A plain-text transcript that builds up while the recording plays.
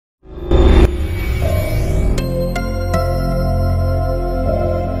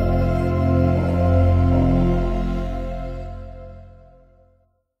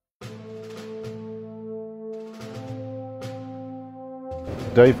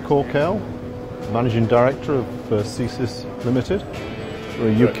Dave Corkell, Managing Director of SeSys Limited. We're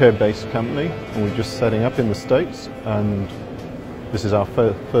a UK-based company and we're just setting up in the States, and this is our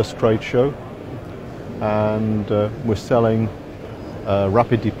first trade show, and we're selling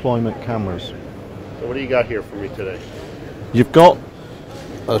rapid deployment cameras. So what do you got here for me today? You've got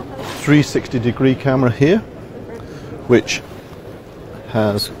a 360-degree camera here, which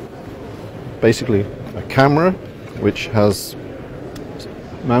has basically a camera which has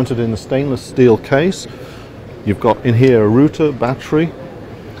mounted in a stainless steel case. You've got in here a router, battery,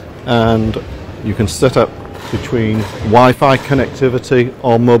 and you can set up between Wi-Fi connectivity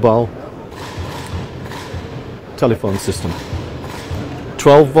or mobile telephone system.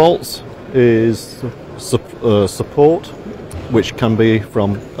 12 volts is support, which can be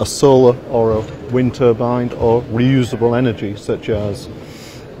from a solar or a wind turbine or reusable energy such as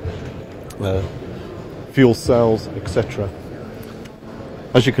fuel cells, etc.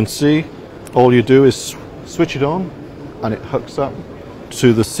 As you can see, all you do is switch it on and it hooks up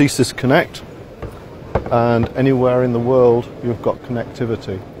to the SeSys Connect, and anywhere in the world you've got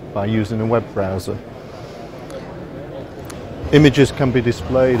connectivity by using a web browser. Images can be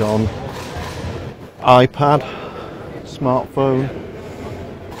displayed on iPad, smartphone,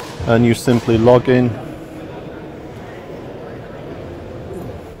 and you simply log in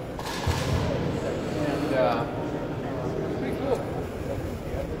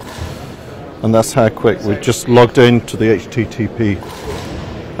and that's how quick. We've just logged in to the HTTP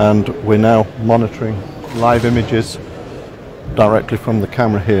and we're now monitoring live images directly from the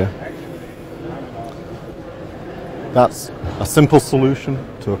camera here. That's a simple solution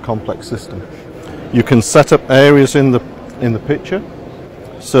to a complex system. You can set up areas in the picture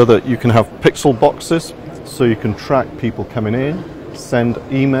so that you can have pixel boxes, so you can track people coming in, send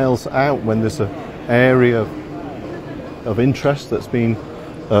emails out when there's an area of interest that's been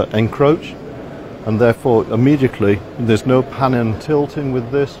encroached, and therefore immediately there's no pan and tilting with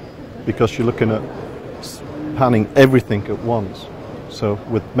this, because you're looking at panning everything at once. So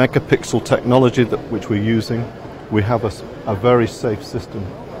with megapixel technology which we're using, we have a very safe system.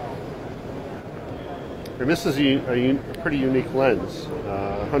 And this is a pretty unique lens,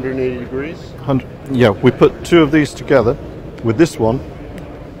 180 degrees? Yeah, we put two of these together with this one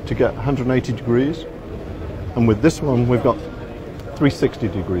to get 180 degrees, and with this one we've got 360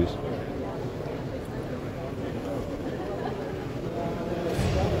 degrees.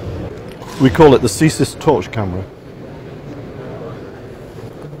 We call it the SeSys torch camera.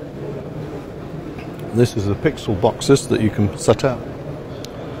 This is the pixel boxes that you can set up,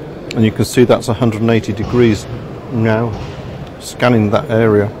 and you can see that's 180 degrees now, scanning that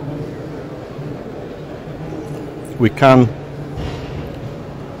area. We can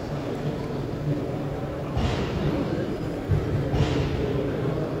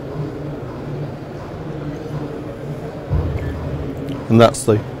and that's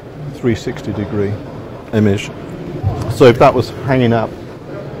the 360 degree image. So if that was hanging up,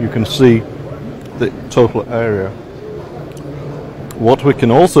 you can see the total area. What we can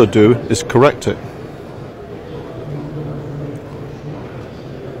also do is correct it.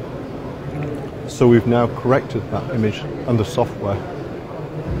 So we've now corrected that image under software,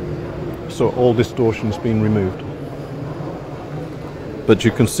 so all distortion's been removed. But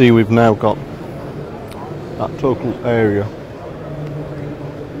you can see we've now got that total area.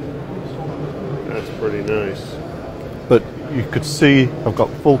 That's pretty nice. But you could see I've got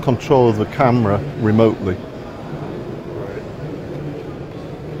full control of the camera remotely. Right.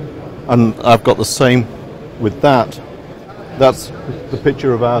 And I've got the same with that. That's the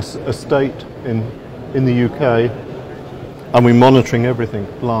picture of our estate in the UK, and we're monitoring everything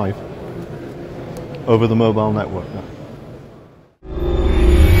live over the mobile network now.